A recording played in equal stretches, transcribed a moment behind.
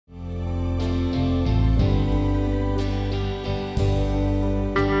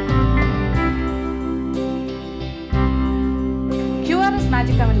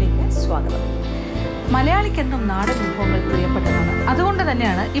സ്വാഗതം. മലയാളിക്കെന്നും നാടൻ വിഭവങ്ങൾ പ്രിയപ്പെട്ടതാണ്. അതുകൊണ്ട്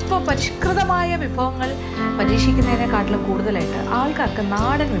തന്നെയാണ് ഇപ്പോൾ പരിഷ്കൃതമായ വിഭവങ്ങൾ പരീക്ഷിക്കുന്നതിനെക്കാട്ടിലും കൂടുതലായിട്ട് ആൾക്കാർക്ക്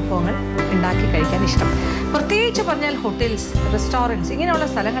നാടൻ വിഭവങ്ങൾ ഉണ്ടാക്കി കഴിക്കാൻ ഇഷ്ടം. പ്രത്യേകിച്ച് പറഞ്ഞാൽ ഹോട്ടൽസ്, റെസ്റ്റോറൻറ്റ്സ് ഇങ്ങനെയുള്ള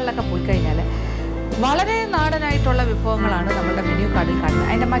സ്ഥലങ്ങളിലൊക്കെ പോയി കഴിഞ്ഞാൽ വളരെ നാടനായിട്ടുള്ള വിഭവങ്ങളാണ് നമ്മുടെ മെനു കാർഡിൽ കാണുന്നത്.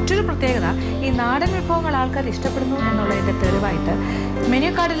 അതിൻ്റെ മറ്റൊരു പ്രത്യേകത, ഈ നാടൻ വിഭവങ്ങൾ ആൾക്കാർ ഇഷ്ടപ്പെടുന്നു എന്നുള്ളതിൻ്റെ തെളിവായിട്ട്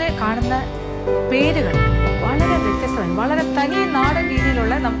മെനു കാർഡിൽ കാണുന്ന പേരുകൾ വളരെ വ്യത്യസ്തമായി, വളരെ തനി നാടൻ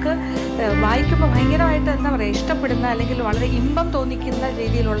രീതിയിലുള്ള, നമുക്ക് വായിക്കുമ്പോൾ ഭയങ്കരമായിട്ട് എന്താ പറയുക, ഇഷ്ടപ്പെടുന്ന അല്ലെങ്കിൽ വളരെ ഇമ്പം തോന്നിക്കുന്ന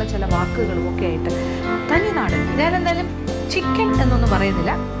രീതിയിലുള്ള ചില വാക്കുകളും ഒക്കെ ആയിട്ട് തനി നാടൻ. ഞാനെന്തായാലും ചിക്കൻ എന്നൊന്നും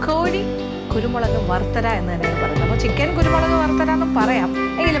പറയുന്നില്ല, കോഴി കുരുമുളക് വറുത്തര എന്ന് തന്നെയാണ് പറയുന്നത്. അപ്പോൾ ചിക്കൻ കുരുമുളക് വറുത്തര എന്ന് പറയാം,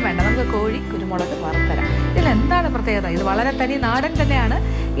 എങ്കിലും വേണ്ട, നമുക്ക് കോഴി കുരുമുളക് വറുത്തര. ഇതിലെന്താണ് പ്രത്യേകത? ഇത് വളരെ തനി നാടൻ തന്നെയാണ്.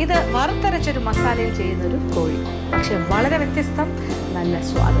 ഇത് വറുത്തരച്ചൊരു മസാലയിൽ ചെയ്യുന്നൊരു കോഴി, പക്ഷെ വളരെ വ്യത്യസ്തം, നല്ല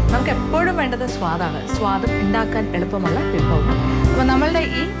സ്വാദ്. നമുക്ക് എപ്പോഴും വേണ്ടത് സ്വാദാണ്. സ്വാദും ഉണ്ടാക്കാൻ എളുപ്പമുള്ള വിഭവങ്ങൾ. അപ്പോൾ നമ്മളുടെ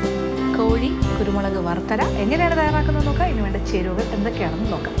ഈ കോഴി കുരുമുളക് വറുത്തര എങ്ങനെയാണ് തയ്യാറാക്കുന്നത് നോക്കാം. ഇതിന് വേണ്ട ചേരുവകൾ എന്തൊക്കെയാണെന്ന്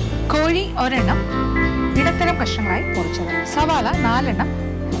നോക്കാം. കോഴി ഒരെണ്ണം ഇടത്തരം കഷ്ണങ്ങളായി മുറിച്ചത്, സവാള 4 എണ്ണം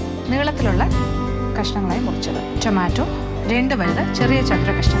നീളത്തിലുള്ള കഷ്ണങ്ങളായി മുറിച്ചത്, ടൊമാറ്റോ 2 വലുത് ചെറിയ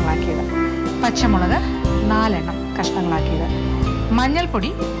ചതുര കഷ്ണങ്ങളാക്കിയത്, പച്ചമുളക് 4 എണ്ണം കഷ്ണങ്ങളാക്കിയത്, മഞ്ഞൾപ്പൊടി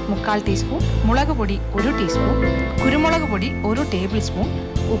 3/4 ടീസ്പൂൺ, മുളക് പൊടി 1 ടീസ്പൂൺ, കുരുമുളക് പൊടി 1 ടേബിൾ സ്പൂൺ,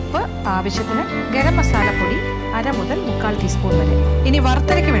 ഉപ്പ് ആവശ്യത്തിന്, ഗരം മസാലപ്പൊടി 1/2 മുതൽ 3/4 ടീസ്പൂൺ വരെ. ഇനി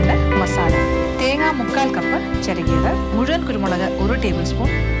വറുത്തരയ്ക്ക് വേണ്ട മസാല: തേങ്ങ 3/4 കപ്പ് ചിരകിയത്, മുഴുവൻ കുരുമുളക് 1 ടേബിൾ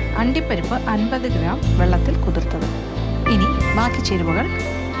സ്പൂൺ, അണ്ടിപ്പരിപ്പ് 50 ഗ്രാം വെള്ളത്തിൽ കുതിർത്തത്. ഇനി ബാക്കി ചേരുവകൾ: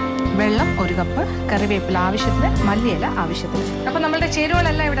 വെള്ളം 1 കപ്പ്, കറിവേപ്പില ആവശ്യത്തിന്, മല്ലിയില ആവശ്യത്തിന്. അപ്പോൾ നമ്മളുടെ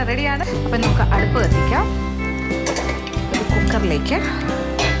ചേരുവകളെല്ലാം ഇവിടെ റെഡിയാണ്. അപ്പം നമുക്ക് അടുപ്പ് കത്തിക്കാം. ഒരു കുക്കറിലേക്ക്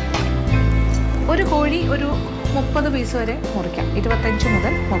ഒരു കോഴി ഒരു 30 പീസ് വരെ മുറിക്കാം, 25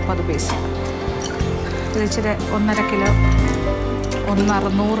 മുതൽ 30 പീസ്. ഇത് ഇച്ചിരി 1.5 കിലോ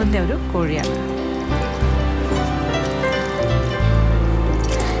 1/600 ഒരു കോഴിയാണ്.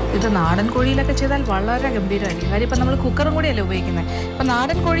 ഇത് നാടൻ കോഴിയിലൊക്കെ ചെയ്താൽ വളരെ ഗംഭീരമായിരിക്കും. കാര്യം ഇപ്പം നമ്മൾ കുക്കറും കൂടിയല്ലേ ഉപയോഗിക്കുന്നത്. ഇപ്പം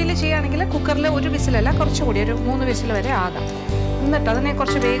നാടൻ കോഴിയിൽ ചെയ്യുകയാണെങ്കിൽ കുക്കറിൽ 1 വിസിലല്ല, കുറച്ചുകൂടി ഒരു 3 വിസിൽ വരെ ആകാം. എന്നിട്ട് അതിനെ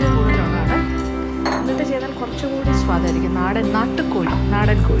കുറച്ച് വേഗം കൂടുതലുള്ളതാണ്. എന്നിട്ട് ചെയ്താൽ കുറച്ചുകൂടി സ്വാദായിരിക്കും.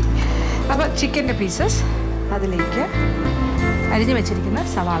 നാടൻ കോഴി. അപ്പോൾ ചിക്കൻ്റെ പീസസ്, അതിലേക്ക് അരിഞ്ഞു വെച്ചിരിക്കുന്ന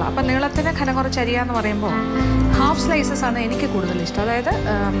സവാള. അപ്പം നീളത്തിന് ഘനം കുറച്ച് അരിയാന്ന് പറയുമ്പോൾ ഹാഫ് സ്ലൈസസ് ആണ് എനിക്ക് കൂടുതൽ ഇഷ്ടം. അതായത്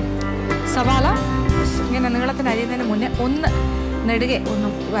സവാള ഇങ്ങനെ നീളത്തിന് അരിയുന്നതിന് മുന്നേ ഒന്ന് നെടുകെ ഒന്ന്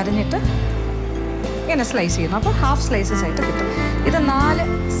വരഞ്ഞിട്ട് ഇങ്ങനെ സ്ലൈസ് ചെയ്യുന്നു. അപ്പോൾ ഹാഫ് സ്ലൈസസ് ആയിട്ട് കിട്ടും. ഇത് 4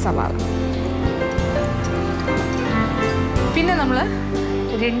 സവാള. പിന്നെ നമ്മൾ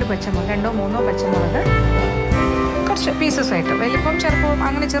 2 പച്ചമുളക്, 2 3 പച്ചമുളക് കുറച്ച് പീസസ് ആയിട്ട്, വലിപ്പം ചെറുപ്പം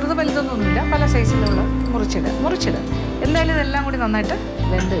അങ്ങനെ ചെറുത് വലുതൊന്നുമില്ല, പല സൈസിലുള്ള മുറിച്ചിടുക. എന്തായാലും ഇതെല്ലാം കൂടി നന്നായിട്ട്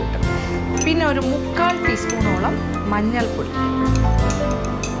വെന്ത് കിട്ടും. പിന്നെ ഒരു 3/4 ടീസ്പൂണോളം മഞ്ഞൾപ്പൊടി,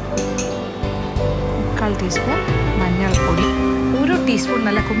 3/4 ടീസ്പൂൺ മഞ്ഞൾപ്പൊടി, 1 ടീസ്പൂൺ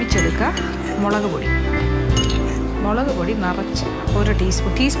നല്ല കുമിച്ചെടുക്കുക മുളക് പൊടി നിറച്ച് 1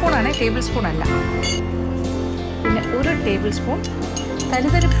 ടീസ്പൂണാണ്, ടേബിൾ സ്പൂൺ അല്ല. പിന്നെ 1 ടേബിൾ സ്പൂൺ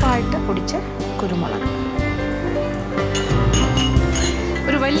തരിതരിപ്പായിട്ട് പൊടിച്ച കുരുമുളക്,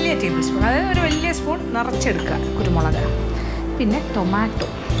 ഒരു വലിയ ടേബിൾ സ്പൂൺ, അതായത് ഒരു വലിയ സ്പൂൺ നിറച്ചെടുക്കുക കുരുമുളക്. പിന്നെ ടൊമാറ്റോ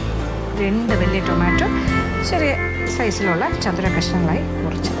 2 വലിയ ടൊമാറ്റോ ചെറിയ സൈസിലുള്ള ചതുര കഷ്ണങ്ങളായി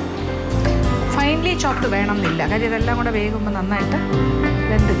മുറിച്ചത്. ഫൈൻലി ചോപ്ഡ് വേണമെന്നില്ല, കാര്യം ഇതെല്ലാം കൂടെ വേകുമ്പോൾ നന്നായിട്ട്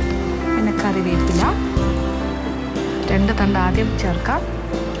വെന്ത് കിട്ടും. പിന്നെ കറിവേപ്പില 2 തണ്ട് ആദ്യം ചേർക്കാം.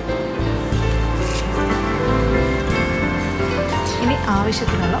 ഇനി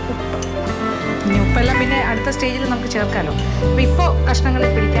ആവശ്യത്തിനുള്ള ഉപ്പ്. ഇനി ഉപ്പെല്ലാം പിന്നെ അടുത്ത സ്റ്റേജിൽ നമുക്ക് ചേർക്കാമല്ലോ. അപ്പോൾ ഇപ്പോൾ കഷ്ണങ്ങളിൽ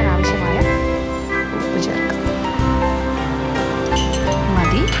പിടിക്കാൻ ആവശ്യമായ ഉപ്പ് ചേർക്കാം.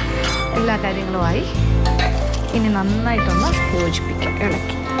 മതി. എല്ലാ കാര്യങ്ങളുമായി ഇനി നന്നായിട്ടൊന്ന് യോജിപ്പിക്കാം,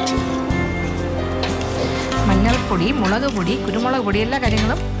 ഇളക്കി. മഞ്ഞൾപ്പൊടി, മുളക് പൊടി, കുരുമുളക് പൊടി, എല്ലാ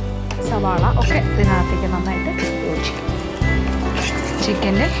കാര്യങ്ങളും, സവാള ഒക്കെ ഇതിനകത്തേക്ക് നന്നായിട്ട് യോജിക്കും.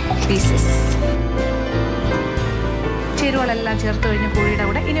 ചിക്കൻ്റെ പീസസ്, ചേരുവകളെല്ലാം ചേർത്ത് കഴിഞ്ഞ് കോഴിയുടെ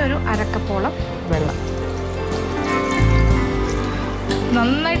കൂടെ ഇനി ഒരു 1/2 കപ്പോളം വെള്ളം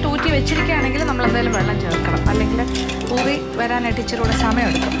നന്നായിട്ട് ഊറ്റി വെച്ചിരിക്കുകയാണെങ്കിൽ നമ്മൾ എന്തായാലും വെള്ളം ചേർക്കണം, അല്ലെങ്കിൽ ഊറി വരാനായിട്ട് ഇച്ചിരി കൂടെ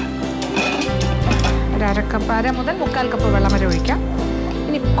സമയമെടുക്കും. ഒരു 1/2 മുതൽ 3/4 കപ്പ് വെള്ളം വരെ ഒഴിക്കാം.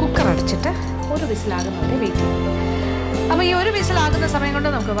 ഇനി കുക്കർ അടച്ചിട്ട് 1 വിസിലാകുന്നവരെ വെയിറ്റ് ചെയ്യും. അപ്പോൾ ഈ 1 വിസിലാകുന്ന സമയം കൊണ്ട്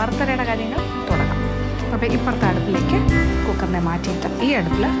നമുക്ക് വറുത്തരയുടെ കാര്യങ്ങൾ തുടങ്ങാം. അപ്പോൾ ഇപ്പുറത്തെ അടുപ്പിലേക്ക് കുക്കറിനെ മാറ്റിയിട്ട് ഈ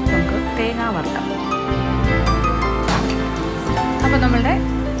അടുപ്പിൽ നമുക്ക് തേങ്ങ വറുക്കാം. അപ്പോൾ നമ്മളുടെ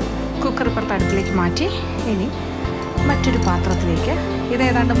കുക്കർ ഇപ്പുറത്തെ അടുപ്പിലേക്ക് മാറ്റി ഇനി മറ്റൊരു പാത്രത്തിലേക്ക് ഇത്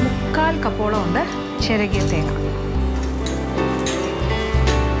ഏതാണ്ട് 3/4 കപ്പോളം ഉണ്ട് ചിരകിയ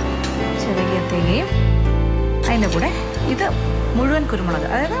തേങ്ങയും അതിൻ്റെ കൂടെ ഇത് മുഴുവൻ കുരുമുളക്,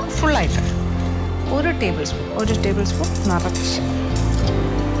 അതായത് ഫുള്ളായിട്ട് 1 ടേബിൾ സ്പൂൺ നിറച്ച്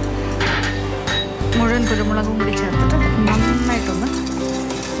മുഴുവൻ കുരുമുളകും കൂടി ചേർത്തിട്ട് നന്നായിട്ടൊന്ന്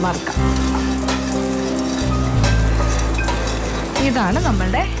വറുക്കാം. ഇതാണ്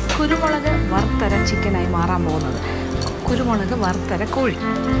നമ്മളുടെ കുരുമുളക് വറുത്തര ചിക്കനായി മാറാൻ പോകുന്നത്. കുരുമുളക് വറുത്തര കോഴി.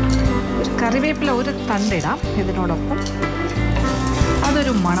 ഒരു കറിവേപ്പില ഒരു തണ്ടിടാം ഇതിനോടൊപ്പം,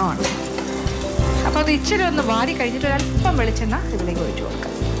 അതൊരു മണമാണ്. അപ്പോൾ അത് ഇച്ചിരി ഒന്ന് വാടി കഴിഞ്ഞിട്ട് ഒരല്പം വെളിച്ചെണ്ണ ഇതിലേക്ക് ഒഴിച്ചു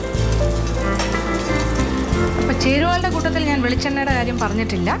കൊടുക്കാം. അപ്പോൾ ചേരുവകളുടെ കൂട്ടത്തിൽ ഞാൻ വെളിച്ചെണ്ണയുടെ കാര്യം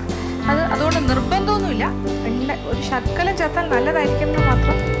പറഞ്ഞിട്ടില്ല. അതുകൊണ്ട് നിർബന്ധമൊന്നുമില്ല. ഒരു ശർക്കര ചേർത്താൽ നല്ലതായിരിക്കും എന്ന്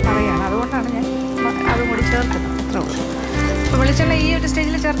മാത്രം പറയുകയാണ്. അതുകൊണ്ടാണ് ഞാൻ അതും കൂടി ചേർക്കുന്നത്. അത്രേ ഉള്ളൂ. അപ്പോൾ വെളിച്ചെണ്ണ ഈ ഒരു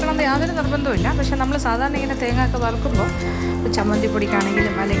സ്റ്റേജിൽ ചേർക്കണമെന്ന് യാതൊരു നിർബന്ധമില്ല. പക്ഷേ നമ്മൾ സാധാരണ ഇങ്ങനെ തേങ്ങ ഒക്കെ വറുക്കുമ്പോൾ ചമ്മന്തി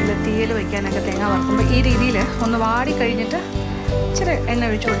പൊടിക്കാണെങ്കിലും അല്ലെങ്കിൽ തീയൽ വയ്ക്കാനൊക്കെ തേങ്ങ വറുക്കുമ്പോൾ ഈ രീതിയിൽ ഒന്ന് വാടി കഴിഞ്ഞിട്ട് ഇച്ചിരി എണ്ണ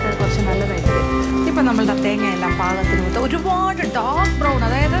ഒഴിച്ചു കൊടുത്താൽ കുറച്ച് നല്ലതായിട്ട് വരും. ഇപ്പം നമ്മളുടെ തേങ്ങയെല്ലാം പാകത്തിന് കൊടുത്ത് ഒരുപാട് ഡാർക്ക് ബ്രൗൺ,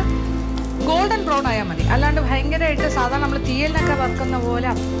 അതായത് ഗോൾഡൻ ബ്രൗൺ ആയാൽ മതി. അല്ലാണ്ട് ഭയങ്കരമായിട്ട് സാധാരണ നമ്മൾ തീയലിനൊക്കെ വറുക്കുന്ന പോലെ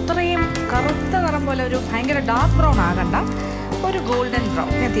അത്രയും കറുത്ത നിറം പോലെ ഒരു ഭയങ്കര ഡാർക്ക് ബ്രൗൺ ആകണ്ട. ഒരു ഗോൾഡൻ ബ്രൗൺ.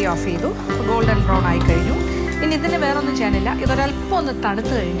 ഞാൻ തീ ഓഫ് ചെയ്തു. ഗോൾഡൻ ബ്രൗൺ ആയി കഴിഞ്ഞു. ഇനി ഇതിന് വേറൊന്നും ചെയ്യാനില്ല. ഇതൊരല്പം ഒന്ന്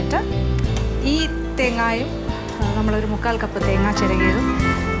തണുത്ത് കഴിഞ്ഞിട്ട് ഈ തേങ്ങായും നമ്മളൊരു 1/4 കപ്പ് തേങ്ങ ചിരകിയതും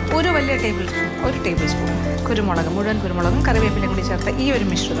ഒരു ടേബിൾ സ്പൂൺ കുരുമുളക്, മുഴുവൻ കുരുമുളകും കറിവേപ്പിലയും കൂടി ചേർത്ത് ഈ ഒരു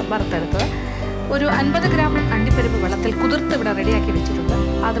മിശ്രിതം വറുത്തെടുത്തത് ഒരു 50 ഗ്രാം അണ്ടിപ്പരിപ്പ് വെള്ളത്തിൽ കുതിർത്ത് ഇവിടെ റെഡിയാക്കി വെച്ചിട്ടുണ്ട്.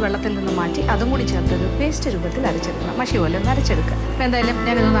 അത് വെള്ളത്തിൽ നിന്ന് മാറ്റി അതും കൂടി ചേർത്തൊരു പേസ്റ്റ് രൂപത്തിൽ അരച്ചെടുക്കണം. മഷി പോലെ ഒന്ന് അരച്ചെടുക്കുക. അപ്പോൾ എന്തായാലും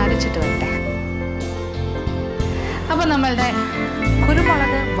ഞാനിതൊന്ന് അരച്ചിട്ട് വരട്ടെ. അപ്പോൾ നമ്മളുടെ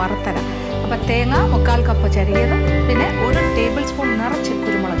കുരുമുളക് വറുത്തര. അപ്പോൾ തേങ്ങ 1/4 കപ്പ് ചിരകിയതും പിന്നെ 1 ടേബിൾ സ്പൂൺ നിറച്ച്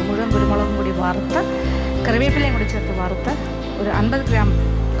കുരുമുളക്, മുഴുവൻ കുരുമുളകും കൂടി വറുത്ത് കറിവേപ്പിലയും കൂടി ചേർത്ത് വറുത്ത് ഒരു 50 ഗ്രാം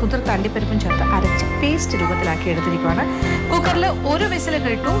കുതിർത്ത അണ്ടിപ്പരിപ്പും ചേർത്ത് അരച്ച് പേസ്റ്റ് രൂപത്തിലാക്കി എടുത്തിരിക്കുകയാണ്. കുക്കറിൽ ഒരു വിസിൽ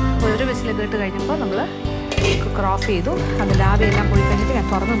കേട്ട് കഴിഞ്ഞപ്പോൾ നമ്മൾ കുക്കർ ഓഫ് ചെയ്തു. അതിൻ്റെ ആവിയെല്ലാം പോയി കഴിഞ്ഞിട്ട് ഞാൻ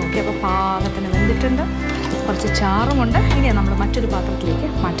തുറന്ന് നോക്കി. അപ്പോൾ പാകത്തിന് വെന്തിട്ടുണ്ട്. കുറച്ച് ചാറുമുണ്ട്. ഇനി നമ്മൾ മറ്റൊരു പാത്രത്തിലേക്ക്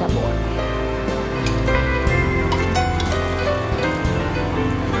മാറ്റാൻ പോകാം.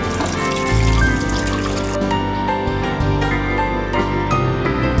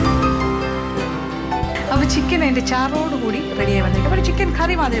 അപ്പോൾ ചിക്കൻ അതിൻ്റെ ചാറോടുകൂടി റെഡിയായി വന്നിട്ട് ഒരു ചിക്കൻ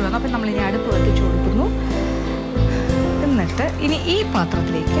കറി മാതിരി വന്നു. അപ്പം നമ്മളിനി അടുപ്പ് കത്തിച്ച് കൊടുക്കുന്നു. എന്നിട്ട് ഇനി ഈ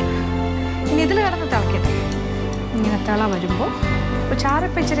പാത്രത്തിലേക്ക് ഇതിൽ കിടന്ന് തിളക്കട്ടെ. ഇങ്ങനെ തിള വരുമ്പോൾ ഇപ്പോൾ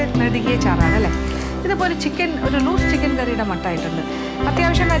ചാറിപ്പോൾ ഇച്ചിരി നെടുകിയ ചാറാണ് അല്ലേ. ഇതുപോലെ ഒരു ലൂസ് ചിക്കൻ കറിയുടെ മട്ടായിട്ടുണ്ട്.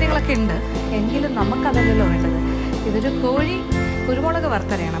 അത്യാവശ്യം കാര്യങ്ങളൊക്കെ ഉണ്ട്. എങ്കിലും നമുക്കതല്ലല്ലോ വേണ്ടത്. ഇതൊരു കുരുമുളക്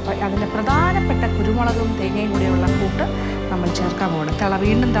വറുത്തരയാണ്. അപ്പോൾ അതിൻ്റെ പ്രധാനപ്പെട്ട കുരുമുളകും തേങ്ങയും കൂടിയുള്ള കൂട്ട് നമ്മൾ ചേർക്കാൻ പോകണം.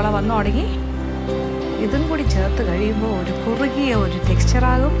 വീണ്ടും തിള വന്നു തുടങ്ങി. ഇതും കൂടി ചേർത്ത് കഴിയുമ്പോൾ ഒരു കുറുകിയ ഒരു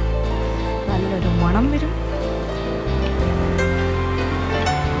ടെക്സ്ചറാകും. നല്ലൊരു മണം വരും.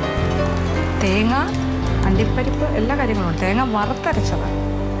 തേങ്ങ, അണ്ടിപ്പരിപ്പ് എല്ലാ കാര്യങ്ങളും തേങ്ങ വറുത്തരച്ചതാണ്.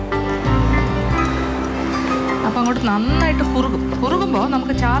 അപ്പം അങ്ങോട്ട് നന്നായിട്ട് കുറുകുമ്പോൾ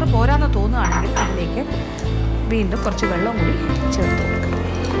നമുക്ക് ചാറ് പോരാന്ന് തോന്നുകയാണെങ്കിൽ അതിലേക്ക് വീണ്ടും കുറച്ച് വെള്ളം കൂടി ചേർത്ത് കൊടുക്കണം.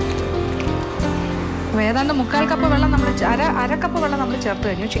 അപ്പോൾ ഏതാണ്ട് 1/4 കപ്പ് വെള്ളം നമ്മൾ അര കപ്പ് വെള്ളം നമ്മൾ ചേർത്ത്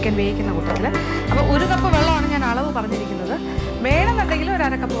കഴിഞ്ഞു ചിക്കൻ വേവിക്കുന്ന കൂട്ടത്തിൽ. അപ്പോൾ 1 കപ്പ് വെള്ളമാണ് ഞാൻ അളവ് പറഞ്ഞിരിക്കുന്നത്. വേണമെന്നുണ്ടെങ്കിൽ ഒരു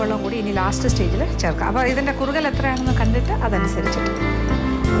 1/2 കപ്പ് വെള്ളം കൂടി ഇനി ലാസ്റ്റ് സ്റ്റേജിൽ ചേർക്കാം. അപ്പോൾ ഇതിൻ്റെ കുറുകൽ എത്രയാണെന്ന് കണ്ടിട്ട് അതനുസരിച്ചിട്ട്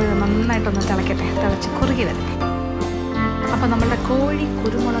ഇത് നന്നായിട്ടൊന്ന് തിളച്ച് കുറുകി വരും. അപ്പോൾ നമ്മളുടെ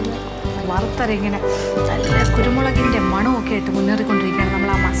കുരുമുളക് വറുത്തര ഇങ്ങനെ നല്ല കുരുമുളകിൻ്റെ മണമൊക്കെ ആയിട്ട് മുന്നേറിക്കൊണ്ടിരിക്കുകയാണ്. നമ്മൾ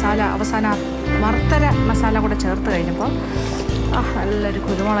ആ മസാല അവസാനം വറുത്തര മസാല കൂടെ ചേർത്ത് കഴിഞ്ഞപ്പോൾ നല്ലൊരു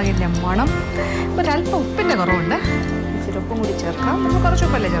കുരുമുളകിൻ്റെ മണം. ഒരല്പം ഉപ്പിൻ്റെ കുറവുണ്ട്. ഇച്ചിരി ഉപ്പും കൂടി ചേർക്കാം. നമ്മൾ കുറച്ച്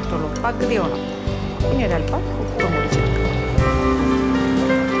ഉപ്പല്ലേ ചേർത്തുള്ളൂ, പകുതിയോളം. ഇനി ഒരല്പം ഉപ്പും കൂടി ചേർക്കാം.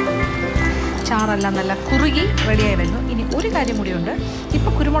 ചാറെല്ലാം നല്ല കുറുകി റെഡിയായി വരുന്നു. ഇനി ഒരു കാര്യം കൂടിയുണ്ട്.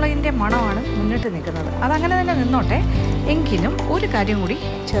 ഇപ്പോൾ കുരുമുളകിൻ്റെ മണമാണ് മുന്നിട്ട് നിൽക്കുന്നത്. അതങ്ങനെ തന്നെ നിന്നോട്ടെ. എങ്കിലും ഒരു കാര്യം കൂടി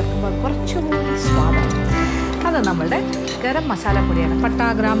ചേർക്കുമ്പോൾ കുറച്ചുകൂടി സ്വാദാണ്. അത് നമ്മളുടെ ഗരം മസാലപ്പൊടിയാണ്. പട്ട,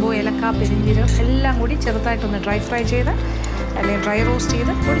 ഗ്രാമ്പൂ, ഏലക്ക, പെരിഞ്ചീരകം എല്ലാം കൂടി ചെറുതായിട്ടൊന്ന് ഡ്രൈ ഫ്രൈ ചെയ്ത് അല്ലെങ്കിൽ ഡ്രൈ റോസ്റ്റ്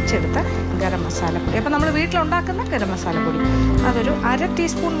ചെയ്ത് പൊടിച്ചെടുത്ത ഗരം മസാലപ്പൊടി. അപ്പോൾ നമ്മൾ വീട്ടിലുണ്ടാക്കുന്ന ഗരം മസാലപ്പൊടി അതൊരു 1/2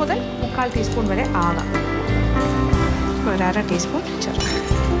 ടീസ്പൂൺ മുതൽ 1/4 ടീസ്പൂൺ വരെ ആകാം. ഒരു 1/2 ടീസ്പൂൺ ചേർക്കാം.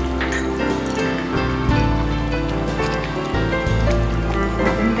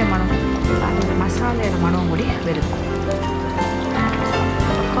 അതിൻ്റെ മണവും അതിൻ്റെ മസാലയുടെ മണവും കൂടി വരും.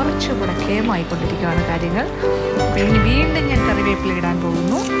 കുറച്ചുകൂടെ കേമായിക്കൊണ്ടിരിക്കുകയാണ് കാര്യങ്ങൾ. വീണ്ടും ഞാൻ കറിവേപ്പില ഇടാൻ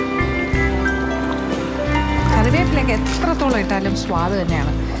പോകുന്നു. കറിവേപ്പിലേക്ക് എത്രത്തോളം ഇട്ടാലും സ്വാദ്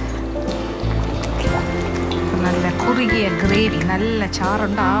തന്നെയാണ്. നല്ല കുറുകിയ ഗ്രേവി, നല്ല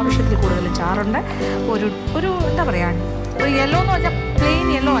ചാറുണ്ട്, ആവശ്യത്തിൽ കൂടുതൽ ചാറുണ്ട്. ഒരു എന്താ പറയുക, ഒരു യെല്ലോ എന്ന് പറഞ്ഞാൽ പ്ലെയിൻ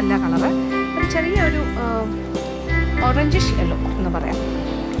യെല്ലോ അല്ല കളറ്, ഒരു ചെറിയൊരു ഓറഞ്ചിഷ് യെല്ലോ എന്ന് പറയാം.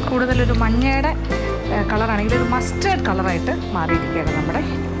 കൂടുതലൊരു മഞ്ഞയുടെ കളറാണെങ്കിൽ ഒരു മസ്റ്റേർഡ് കളറായിട്ട് മാറിയിരിക്കുകയാണ് നമ്മുടെ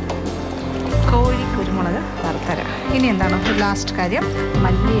കോഴി കുരുമുളക് വറുത്തര. ഇനി എന്താണ് ലാസ്റ്റ് കാര്യം,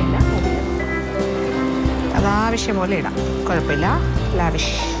 മല്ലിയില ഉപയോഗം. അതാവശ്യം പോലെ ഇടാം, കുഴപ്പമില്ല,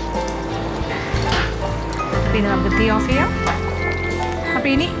 ലാവിഷ്. പിന്നെ നമുക്ക് തീ ഓഫ് ചെയ്യാം. അപ്പോൾ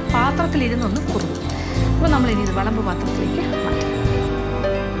ഇനി പാത്രത്തിലിരുന്നൊന്ന് കുറുകും. അപ്പോൾ നമ്മളിനി ഇത് വിളമ്പ് പാത്രത്തിലേക്ക് മാറ്റാം.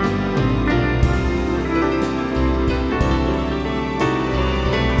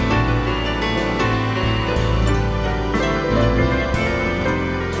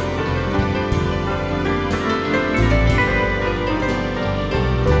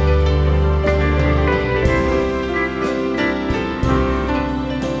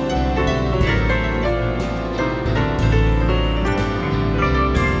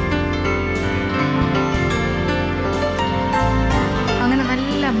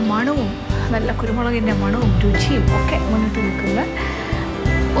 നല്ല കുരുമുളകിൻ്റെ മണവും രുചിയും ഒക്കെ മുന്നിട്ട് നിൽക്കുന്ന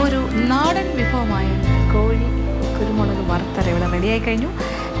ഒരു നാടൻ വിഭവമായ കോഴി കുരുമുളക് വറുത്തര ഇവിടെ റെഡിയായി കഴിഞ്ഞു.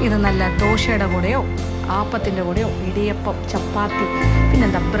 ഇത് നല്ല ദോശയുടെ കൂടെയോ ആപ്പത്തിൻ്റെ കൂടെയോ ഇടിയപ്പം, ചപ്പാത്തി,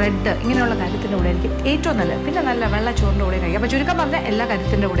 പിന്നെന്താ ബ്രെഡ്, ഇങ്ങനെയുള്ള കാര്യത്തിൻ്റെ കൂടെ എനിക്ക് ഏറ്റവും നല്ലത്. പിന്നെ നല്ല വെള്ളച്ചോറിൻ്റെ കൂടെ കഴിക്കാം. അപ്പോൾ ചുരുക്കം പറഞ്ഞാൽ എല്ലാ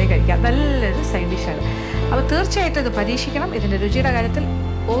കാര്യത്തിൻ്റെ കൂടെ കഴിക്കാം. നല്ലൊരു സൈഡ് ഡിഷാണ്. അപ്പോൾ തീർച്ചയായിട്ടും ഇത് പരീക്ഷിക്കണം. ഇതിൻ്റെ രുചിയുടെ കാര്യത്തിൽ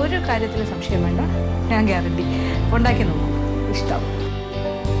ഒരു കാര്യത്തിൽ സംശയം വേണ്ട, ഞാൻ ഗ്യാരണ്ടി. ഉണ്ടാക്കി നോക്കും, ഇഷ്ടം.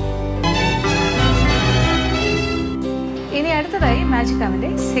 ഇനി അടുത്തതായി magic ആമിൻ്റെ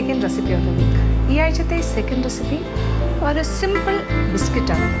second recipe of the week. ഈ ആഴ്ചത്തെ സെക്കൻഡ് റെസിപ്പി ഒരു സിമ്പിൾ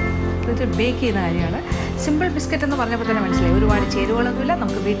ബിസ്ക്കറ്റാണ്. ഇത് ബേക്ക് ചെയ്യുന്ന കാര്യമാണ്. സിമ്പിൾ ബിസ്ക്കറ്റ് എന്ന് പറഞ്ഞപ്പോൾ തന്നെ മനസ്സിലായി, ഒരുപാട് ചേരുവകളൊന്നുമില്ല,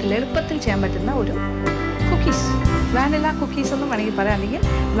 നമുക്ക് വീട്ടിൽ എളുപ്പത്തിൽ ചെയ്യാൻ പറ്റുന്ന ഒരു കുക്കീസ്, വാനില കുക്കീസ് എന്നും വേണമെങ്കിൽ പറയാമെങ്കിൽ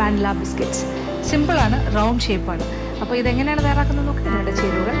വാനില ബിസ്ക്കറ്റ്സ്. സിമ്പിളാണ്, റൗണ്ട് ഷേപ്പാണ്. അപ്പോൾ ഇതെങ്ങനെയാണ് തയ്യാറാക്കുന്നത് നോക്കുക. ഇതിൻ്റെ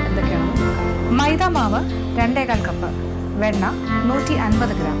ചേരുവകൾ എന്തൊക്കെയാണെന്ന് നോക്കാം. മൈദ മാവ് 2.25 കപ്പ്, വെണ്ണ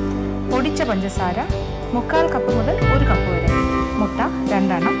 150 ഗ്രാം, പൊടിച്ച പഞ്ചസാര 3/4 കപ്പ് മുതൽ 1 കപ്പ് വരെ, മുട്ട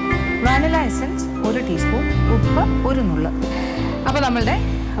 2 എണ്ണം, വാനില എസൻസ് 1 ടീസ്പൂൺ, ഉപ്പ് 1 നുള്ള്. അപ്പോൾ നമ്മളുടെ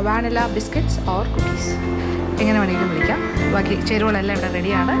വാനില ബിസ്ക്കറ്റ്സ് ഓർ കുക്കീസ് എങ്ങനെ വേണമെങ്കിലും വിളിക്കാം. ബാക്കി ചേരുവകളെല്ലാം ഇവിടെ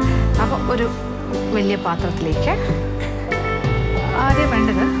റെഡിയാണ്. അപ്പോൾ ഒരു വലിയ പാത്രത്തിലേക്ക് ആദ്യം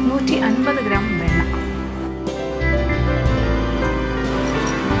വേണ്ടത് 150 ഗ്രാം വെണ്ണ.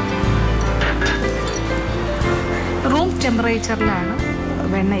 റൂം ടെമ്പറേച്ചറിലാണ്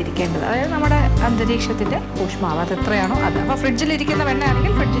വെണ്ണ ഇരിക്കേണ്ടത്. അതായത് നമ്മുടെ അന്തരീക്ഷത്തിൻ്റെ ഊഷ്മാവ് അത് എത്രയാണോ അത്. അപ്പോൾ ഫ്രിഡ്ജിലിരിക്കുന്ന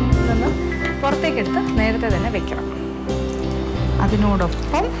വെണ്ണയാണെങ്കിൽ ഫ്രിഡ്ജിൽ നിന്ന് പുറത്തേക്കെടുത്ത് നേരത്തെ തന്നെ വെക്കണം.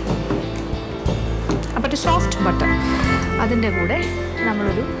 അതിനോടൊപ്പം അപ്പോൾ ഒരു സോഫ്റ്റ് ബട്ടർ, അതിൻ്റെ കൂടെ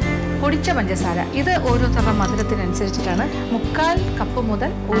നമ്മളൊരു പൊടിച്ച പഞ്ചസാര. ഇത് ഓരോരുത്തരുടെ മധുരത്തിനനുസരിച്ചിട്ടാണ്. 3/4 കപ്പ്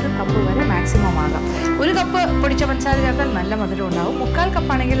മുതൽ 1 കപ്പ് വരെ മാക്സിമം ആകാം. 1 കപ്പ് പൊടിച്ച പഞ്ചസാര ചേർത്താൽ നല്ല മധുരം ഉണ്ടാവും. 3/4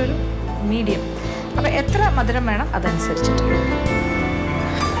 കപ്പാണെങ്കിൽ ഒരു മീഡിയം. അപ്പോൾ എത്ര മധുരം വേണം അതനുസരിച്ചിട്ട്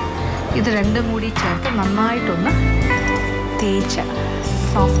ഇത് രണ്ടും കൂടി ചേർത്ത് നന്നായിട്ടൊന്ന് തേച്ച്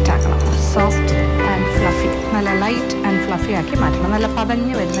സോഫ്റ്റ് ആക്കണം. സോഫ്റ്റ് ആൻഡ് ഫ്ലഫി, നല്ല ലൈറ്റ് ആൻഡ് ഫ്ലഫി ആക്കി മാറ്റണം. നല്ല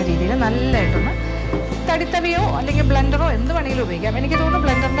പതഞ്ഞ് വരുന്ന രീതിയിൽ നല്ലതായിട്ടൊന്ന് തടിത്തവിയോ അല്ലെങ്കിൽ ബ്ലെൻഡറോ എന്ത് വേണമെങ്കിലും ഉപയോഗിക്കാം. എനിക്ക് തോന്നുന്നു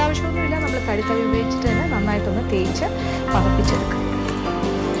ബ്ലെൻഡറിൻ്റെ ആവശ്യമൊന്നുമില്ല, നമ്മൾ തടിത്തവി ഉപയോഗിച്ചിട്ട് തന്നെ നന്നായിട്ടൊന്ന് തേച്ച് പതപ്പിച്ചെടുക്കാം.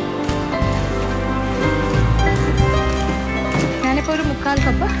 ഞാനിപ്പോൾ ഒരു 3/4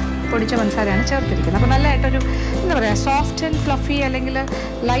 കപ്പ് പൊടിച്ച പഞ്ചസാരയാണ് ചേർത്തിരിക്കുന്നത്. അപ്പോൾ നല്ലതായിട്ടൊരു എന്താ പറയുക, സോഫ്റ്റ് ആൻഡ് ഫ്ലഫി അല്ലെങ്കിൽ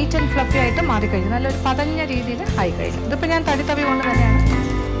ലൈറ്റ് ആൻഡ് ഫ്ലഫി ആയിട്ട് മാറിക്കഴിഞ്ഞു. നല്ലൊരു പതഞ്ഞ രീതിയിൽ ആയിക്കഴിഞ്ഞു. ഇതിപ്പോൾ ഞാൻ തടിത്തവി കൊണ്ട് തന്നെയാണ്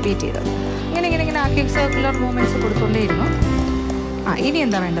ബീറ്റ് ചെയ്തത്. ഇങ്ങനെ ആക്കി സർക്കുലർ മൂവ്മെൻറ്റ്സ് കൊടുത്തുകൊണ്ടേയിരുന്നു. ഇനി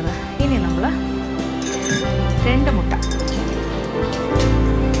എന്താ വേണ്ടത്? ഇനി നമ്മൾ 2 മുട്ട,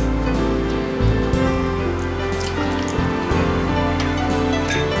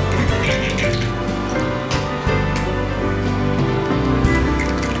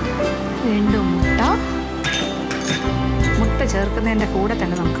 മുട്ട ചേർക്കുന്നതിൻ്റെ കൂടെ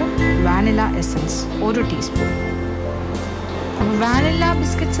തന്നെ നമുക്ക് വാനില എസൻസ് 1 ടീസ്പൂൺ. അപ്പോൾ വാനില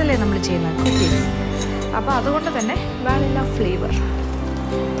ബിസ്ക്കറ്റ്സ് അല്ലേ നമ്മൾ ചെയ്യുന്നത്, കുക്കീസ്. അപ്പോൾ അതുകൊണ്ട് തന്നെ വാനില ഫ്ലേവർ.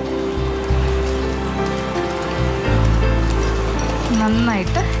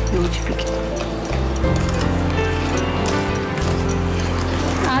 നന്നായിട്ട് യോജിപ്പിക്കും.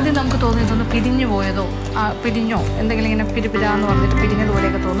 ആദ്യം നമുക്ക് തോന്നിയതൊന്ന് പിരിഞ്ഞു പോയതോ പിരിഞ്ഞോ എന്തെങ്കിലും ഇങ്ങനെ പിരിപിരാന്ന് പറഞ്ഞിട്ട്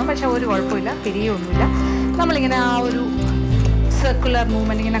പിരിഞ്ഞതുപോലെയൊക്കെ തോന്നും. പക്ഷെ ഒരു കുഴപ്പമില്ല, പിരിയൊന്നുമില്ല. നമ്മളിങ്ങനെ ആ ഒരു സർക്കുലർ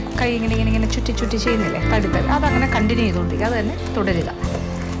മൂവ്മെൻറ്റ് ഇങ്ങനെ കൈ ഇങ്ങനെ ചുറ്റി ചെയ്യുന്നില്ലേ, തടിത്തൽ, അതങ്ങനെ കണ്ടിന്യൂ ചെയ്തുകൊണ്ടിരിക്കുക. അത് തന്നെ തുടരുക.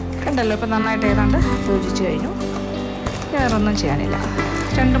 കണ്ടല്ലോ, ഇപ്പം നന്നായിട്ട് ഏതാണ്ട് യോജിച്ച് കഴിഞ്ഞു. വേറൊന്നും ചെയ്യാനില്ല.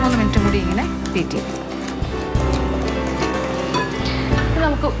 2-3 മിനിറ്റും കൂടി ഇങ്ങനെ ബീറ്റ് ചെയ്യും.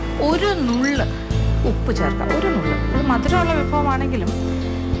 നമുക്ക് 1 നുള്ള് ഉപ്പ് ചേർക്കാം. 1 നുള്ള്. ഇത് മധുരമുള്ള വിഭവമാണെങ്കിലും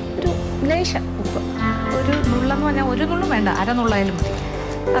ഒരു ലേശം ഉപ്പ്, 1 നുള്ളെന്ന് പറഞ്ഞാൽ 1 നുള്ളും വേണ്ട, 1/2 നുള്ളായാലും മതി.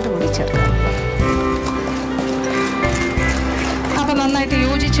 അതുകൂടി ചേർക്കാം. അപ്പോൾ നന്നായിട്ട്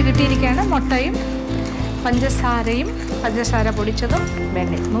യോജിച്ച് കിട്ടിയിരിക്കുകയാണ്. മുട്ടയും പഞ്ചസാര പൊടിച്ചതും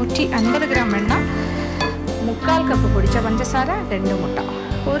വെണ്ണയും. 150 ഗ്രാം വെണ്ണ, 3/4 കപ്പ് പൊടിച്ച പഞ്ചസാര, 2 മുട്ട,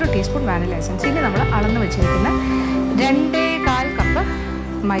 1 ടീസ്പൂൺ വാനില എസൻസ്. ഇനി നമ്മൾ അളന്ന് വെച്ചിരിക്കുന്ന 2.25 കപ്പ്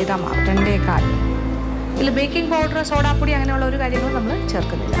മൈദ മാവ്, 2.25. ഇതിൽ ബേക്കിംഗ് പൗഡർ, സോഡാപ്പൊടി അങ്ങനെയുള്ള ഒരു കാര്യങ്ങളും നമ്മൾ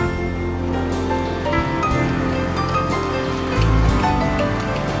ചേർക്കുന്നില്ല.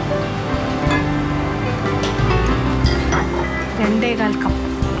 കപ്പ്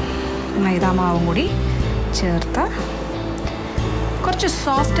മൈദാമാവും കൂടി ചേർത്ത് കുറച്ച്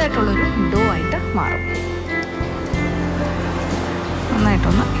സോഫ്റ്റായിട്ടുള്ളൊരു ഡോ ആയിട്ട് മാറും.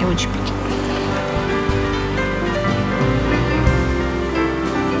 നന്നായിട്ടൊന്ന് യോജിപ്പിക്കും.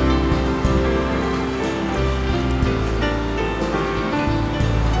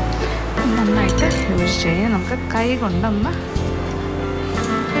 നന്നായിട്ട് യോജിച്ച് കഴിഞ്ഞാൽ നമുക്ക് കൈ കൊണ്ടൊന്ന്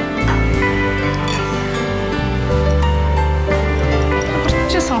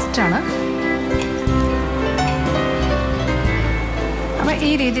സോഫ്റ്റാണ്. അപ്പം ഈ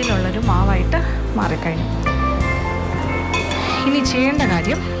രീതിയിലുള്ളൊരു മാവായിട്ട് മാറിക്കഴിഞ്ഞു. ഇനി ചെയ്യേണ്ട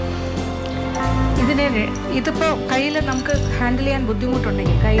കാര്യം, ഇതിപ്പോൾ കയ്യിൽ നമുക്ക് ഹാൻഡിൽ ചെയ്യാൻ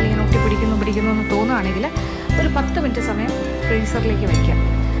ബുദ്ധിമുട്ടുണ്ടെങ്കിൽ, കയ്യിൽ ഇങ്ങനെ പിടിക്കുന്നു എന്ന് തോന്നുകയാണെങ്കിൽ ഒരു 10 മിനിറ്റ് സമയം ഫ്രീസറിലേക്ക് വയ്ക്കാം.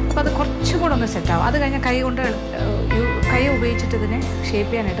 അപ്പോൾ അത് കുറച്ചും കൂടെ ഒന്ന് സെറ്റാവും. അത് കഴിഞ്ഞാൽ കൈ ഉപയോഗിച്ചിട്ട് ഇതിനെ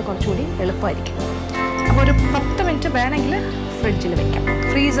ഷേപ്പ് ചെയ്യാനായിട്ട് കുറച്ചുകൂടി എളുപ്പമായിരിക്കും. അപ്പോൾ ഒരു 10 മിനിറ്റ് വേണമെങ്കിൽ ഫ്രിഡ്ജിൽ വയ്ക്കാം,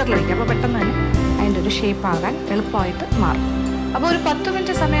 ഫ്രീസറിൽ വയ്ക്കാം. അപ്പോൾ പെട്ടെന്ന് തന്നെ അതിൻ്റെ ഒരു ഷേപ്പ് ആകാൻ എളുപ്പമായിട്ട് മാറും. അപ്പോൾ ഒരു 10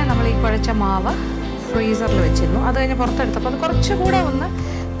 മിനിറ്റ് സമയം നമ്മൾ ഈ കുഴച്ച മാവ് ഫ്രീസറിൽ വെച്ചിരുന്നു. അത് കഴിഞ്ഞ് പുറത്തെടുത്തപ്പോൾ അത് കുറച്ചുകൂടെ ഒന്ന്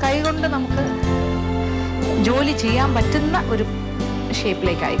കൈകൊണ്ട് നമുക്ക് ജോലി ചെയ്യാൻ പറ്റുന്ന ഒരു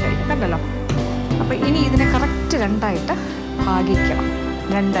ഷേപ്പിലേക്കായി കഴിഞ്ഞു, കണ്ടല്ലോ. അപ്പോൾ ഇനി ഇതിനെ കറക്റ്റ് 2ആയിട്ട് ഭാഗിക്കണം,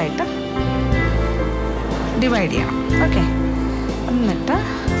 2ആയിട്ട് ഡിവൈഡ് ചെയ്യണം. ഓക്കെ, എന്നിട്ട്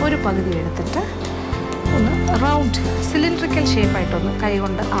ഒരു പകുതി എടുത്തിട്ട് ഒന്ന് റൗണ്ട് സിലിണ്ടറിക്കൽ ഷേപ്പായിട്ടൊന്ന് കൈ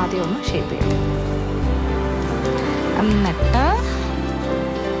കൊണ്ട് ആദ്യം ഒന്ന് ഷേപ്പ് ചെയ്യണം. എന്നിട്ട്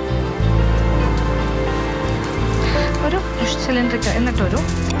ഒരു സിലിണ്ടറിക്കൽ, എന്നിട്ടൊരു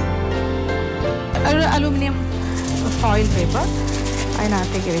അലൂമിനിയം ഫോയിൽ പേപ്പർ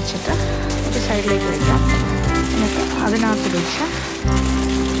അതിനകത്തേക്ക് വെച്ചിട്ട് ഒരു സൈഡിലേക്ക് വയ്ക്കാം. എന്നിട്ട് അതിനകത്ത് വെച്ച്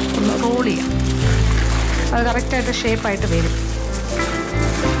ഒന്ന് റോൾ ചെയ്യാം. അത് കറക്റ്റായിട്ട് ഷേപ്പായിട്ട് വരും.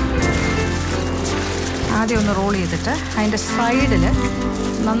 ആദ്യം ഒന്ന് റോൾ ചെയ്തിട്ട് അതിൻ്റെ സൈഡിൽ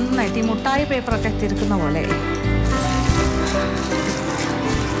നന്നായിട്ട് ഈ മുട്ടായി പേപ്പറൊക്കെ തിരുക്കുന്ന പോലെ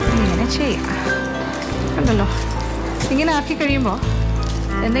ഇങ്ങനെ ചെയ്യാം, കണ്ടല്ലോ. ഇങ്ങനെ ആക്കി കഴിയുമ്പോൾ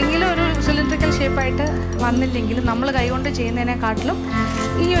എന്തെങ്കിലും ഒരു സിലിണ്ടറിക്കൽ ഷേപ്പായിട്ട് വന്നില്ലെങ്കിൽ നമ്മൾ കൈകൊണ്ട് ചെയ്യുന്നതിനെക്കാട്ടിലും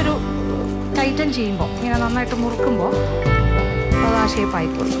ഈ ഒരു ടൈറ്റൻ ചെയ്യുമ്പോൾ, ഇങ്ങനെ നന്നായിട്ട് മുറുക്കുമ്പോൾ അത് ആ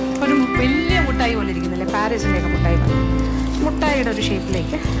ഷേപ്പായിക്കോളും. ഒരു വലിയ മുട്ടായി പോലെ ഇരിക്കുന്നില്ലേ, പാരീസിൻ്റെയൊക്കെ മുട്ടായി പോലെ, മുട്ടായിയുടെ ഒരു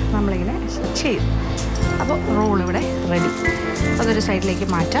ഷേപ്പിലേക്ക് നമ്മളിങ്ങനെ ചെയ്യും. അപ്പോൾ റോൾ ഇവിടെ റെഡി. അതൊരു സൈഡിലേക്ക്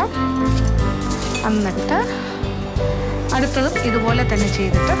മാറ്റാം. എന്നിട്ട് അടുത്തതും ഇതുപോലെ തന്നെ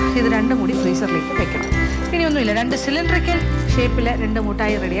ചെയ്തിട്ട് ഇത് രണ്ടും കൂടി ഫ്രീസറിലേക്ക് വെക്കണം. ഇനിയൊന്നുമില്ല, 2 സിലിണ്ടറിക്കൽ ഷേപ്പിലെ 2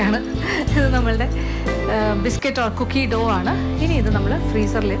 മുട്ടായി റെഡിയാണ്. ഇത് നമ്മളുടെ ബിസ്ക്കറ്റ് ഓർ കുക്കി ഡോ ആണ്. ഇനി ഇത് നമ്മൾ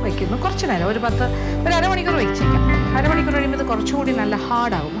ഫ്രീസറിൽ വയ്ക്കുന്നു കുറച്ച് നേരം, ഒരു അരമണിക്കൂർ വെച്ചേക്കാം. അരമണിക്കൂർ കഴിയുമ്പോൾ ഇത് കുറച്ചുകൂടി നല്ല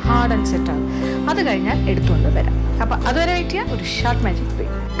ഹാർഡാകും, ഹാർഡ് ആൻഡ് സെറ്റാകും. അത് കഴിഞ്ഞാൽ എടുത്തുകൊണ്ട് വരാം. അപ്പോൾ അതുവരെ വെയിറ്റ് ചെയ്യാം. ഒരു ഷോർട്ട് മാജിക്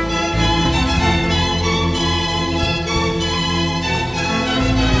ബ്രേക്ക്.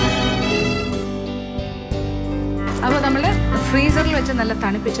 അപ്പോൾ നമ്മൾ ഫ്രീസറിൽ വെച്ച് നല്ല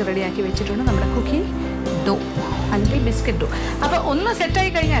തണുപ്പിച്ച് റെഡിയാക്കി വെച്ചിട്ടുണ്ട് നമ്മുടെ കുക്കി ഡോ അല്ലെങ്കിൽ ബിസ്ക്കറ്റ് ഡോ. അപ്പോൾ ഒന്ന് സെറ്റായി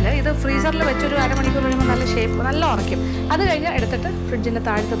കഴിഞ്ഞാൽ ഇത് ഫ്രീസറിൽ വെച്ചൊരു അരമണിക്കൂർ കഴിയുമ്പോൾ നല്ല ഷേപ്പ്, നല്ല ഉറയ്ക്കും. അത് കഴിഞ്ഞാൽ എടുത്തിട്ട് ഫ്രിഡ്ജിൻ്റെ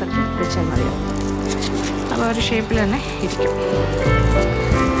താഴത്തെ തട്ടി വെച്ചാൽ മതിയോ. അപ്പോൾ ഒരു ഷേപ്പിൽ തന്നെ ഇരിക്കും.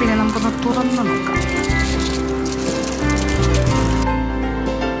 പിന്നെ നമുക്കൊന്ന് തുറന്ന് നോക്കാം.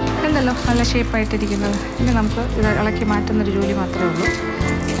 ഉണ്ടല്ലോ നല്ല ഷേപ്പായിട്ടിരിക്കുന്നത്. ഇനി നമുക്ക് ഇത് ഇളക്കി മാറ്റുന്നൊരു ജോലി മാത്രമേ ഉള്ളൂ.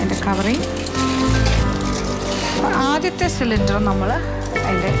 അതിൻ്റെ കവറിങ്, ആദ്യത്തെ സിലിണ്ടർ നമ്മൾ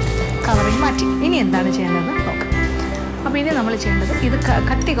അതിൻ്റെ കവറിങ് മാറ്റി. ഇനി എന്താണ് ചെയ്യേണ്ടതെന്ന് നോക്കാം. അപ്പോൾ ഇനി നമ്മൾ ചെയ്യേണ്ടത് ഇത്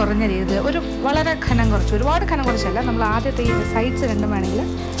കട്ടി കുറഞ്ഞ രീതിയിൽ ഒരു വളരെ ഘനം കുറച്ച്, ഒരുപാട് ഘനം കുറച്ചല്ല, നമ്മൾ ആദ്യത്തെ ഈ സൈഡ്സ് രണ്ടും വേണമെങ്കിൽ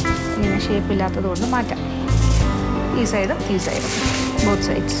ഇങ്ങനെ ഷേപ്പില്ലാത്തത് കൊണ്ട് മാറ്റാം. ഈ സൈഡും ഈ സൈഡും, ബോത്ത്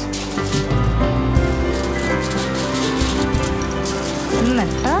സൈഡ്സ്.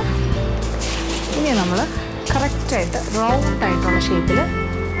 എന്നിട്ട് ഇനി നമ്മൾ കറക്റ്റായിട്ട് റൗണ്ടായിട്ടുള്ള ഷേപ്പിൽ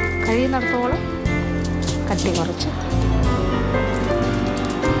കഴിയുന്നിടത്തോളം കട്ടി കുറച്ച്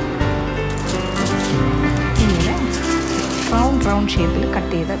ഇങ്ങനെ റൗണ്ട് ഷേപ്പിൽ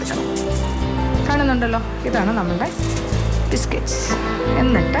കട്ട് ചെയ്തെടുക്കണം. കാണുന്നുണ്ടല്ലോ, ഇതാണ് നമ്മളുടെ ബിസ്ക്കറ്റ്സ്.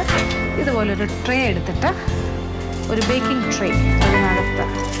 എന്നിട്ട് ഇതുപോലൊരു ട്രേ എടുത്തിട്ട്, ഒരു ബേക്കിംഗ് ട്രേ, അതിനകത്ത്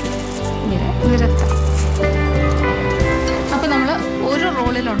ഇങ്ങനെ നിരത്തണം. അപ്പോൾ നമ്മൾ ഒരു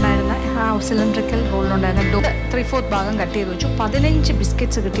റോളിലുണ്ടായിരുന്ന ആ സിലിണ്ടറിക്കൽ റോളിലുണ്ടായിരുന്ന ഡോ 3/4 ഭാഗം കട്ട് ചെയ്ത് വെച്ചു. 15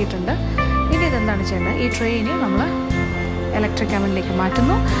 ബിസ്ക്കറ്റ്സ് കിട്ടിയിട്ടുണ്ട്. ഇനി ഇതെന്താണ് ചെയ്യേണ്ടത്, ഈ ട്രേയിനെ നമ്മൾ ഇലക്ട്രിക് അവനിലേക്ക്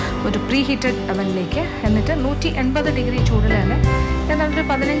മാറ്റുന്നു, ഒരു പ്രീ ഹീറ്റഡ് അവനിലേക്ക്. എന്നിട്ട് 180 ഡിഗ്രി ചൂടിൽ തന്നെ ഏതാണ്ടൊരു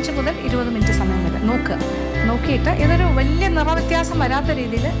 15 മുതൽ 20 മിനിറ്റ് സമയം വരെ നോക്കിയിട്ട് ഇതൊരു വലിയ നിറവ്യത്യാസം വരാത്ത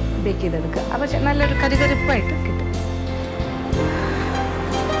രീതിയിൽ ബേക്ക് ചെയ്തെടുക്കുക. അപ്പോൾ നല്ലൊരു കരുകരുപ്പായിട്ട് കിട്ടും.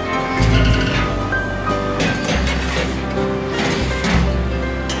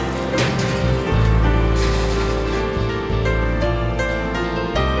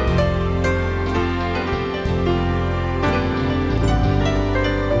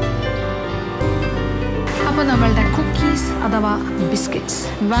 അപ്പോൾ നമ്മളുടെ കുക്കീസ് അഥവാ ബിസ്ക്കറ്റ്സ്,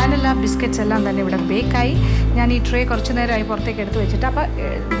 വാനില ബിസ്ക്കറ്റ്സ് എല്ലാം തന്നെ ഇവിടെ ബേക്കായി. ഞാൻ ഈ ട്രേ കുറച്ച് നേരമായി പുറത്തേക്ക് എടുത്ത് വെച്ചിട്ട്. അപ്പോൾ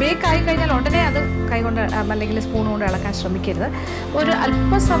ബേക്കായി കഴിഞ്ഞാൽ ഉടനെ അത് കൈകൊണ്ട് അല്ലെങ്കിൽ സ്പൂൺ കൊണ്ട് ഇളക്കാൻ ശ്രമിക്കരുത്. ഒരു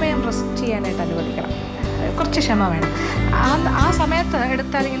അല്പസമയം റെസ്റ്റ് ചെയ്യാനായിട്ട് അനുവദിക്കണം. കുറച്ച് ക്ഷമ വേണം. ആ സമയത്ത്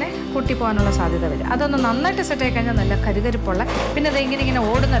എടുത്താൽ ഇങ്ങനെ പൊട്ടിപ്പോകാനുള്ള സാധ്യത വരും. അതൊന്ന് നന്നായിട്ട് സെറ്റായി കഴിഞ്ഞാൽ നല്ല കരുകരുപ്പുള്ള, പിന്നെ അത് ഇങ്ങനെ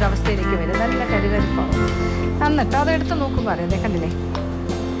ഓടുന്നൊരവസ്ഥയിലേക്ക് വരും. നല്ല കരുകരുപ്പാകും. എന്നിട്ട് അതെടുത്ത് നോക്കുമ്പോൾ അറിയാം, കണ്ടില്ലേ,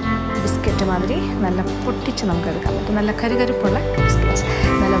 ബിസ്ക്കറ്റ് മാതിരി നല്ല പൊട്ടിച്ച് നമുക്ക് എടുക്കാൻ പറ്റും. നല്ല കരുകരുപ്പുള്ള ബിസ്ക്കറ്റ്സ്,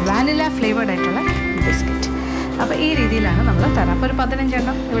 നല്ല വാനില ഫ്ലേവേർഡ് ആയിട്ടുള്ള ബിസ്ക്കറ്റ്. അപ്പോൾ ഈ രീതിയിലാണ് നമ്മൾ തരാം. അപ്പോൾ ഒരു 15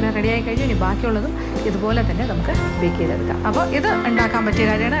 എണ്ണം ഇവിടെ റെഡിയായി കഴിഞ്ഞു. ഇനി ബാക്കിയുള്ളതും ഇതുപോലെ തന്നെ നമുക്ക് ബേക്ക് ചെയ്തെടുക്കാം. അപ്പോൾ ഇത് ഉണ്ടാക്കാൻ പറ്റിയ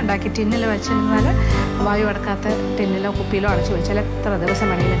കാര്യമാണ്. ഉണ്ടാക്കി ടിന്നിൽ വെച്ചിരുന്നാൽ വായു അടക്കാത്ത ടിന്നിലോ കുപ്പിയിലോ അടച്ചു വെച്ചാൽ എത്ര ദിവസം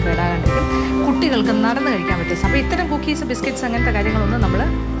വേണമെങ്കിലും കേടാകാണ്ടിരിക്കും. കുട്ടികൾക്ക് നടന്ന് കഴിക്കാൻ പറ്റിയ. അപ്പോൾ ഇത്തരം കുക്കീസ്, ബിസ്ക്കറ്റ്സ് അങ്ങനത്തെ കാര്യങ്ങളൊന്നും നമ്മൾ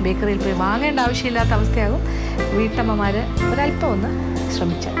ബേക്കറിയിൽ പോയി വാങ്ങേണ്ട ആവശ്യമില്ലാത്ത അവസ്ഥയാകും. വീട്ടമ്മമാർ ഒരല്പം ഒന്ന്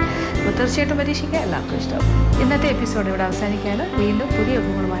ശ്രമിച്ചാൽ. അപ്പോൾ തീർച്ചയായിട്ടും പരീക്ഷിക്കുക. എല്ലാവർക്കും ഇഷ്ടമാകും. ഇന്നത്തെ എപ്പിസോഡ് ഇവിടെ അവസാനിക്കുകയാണ്. വീണ്ടും പുതിയ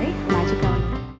ഉപങ്ങളുമായി മാജിക്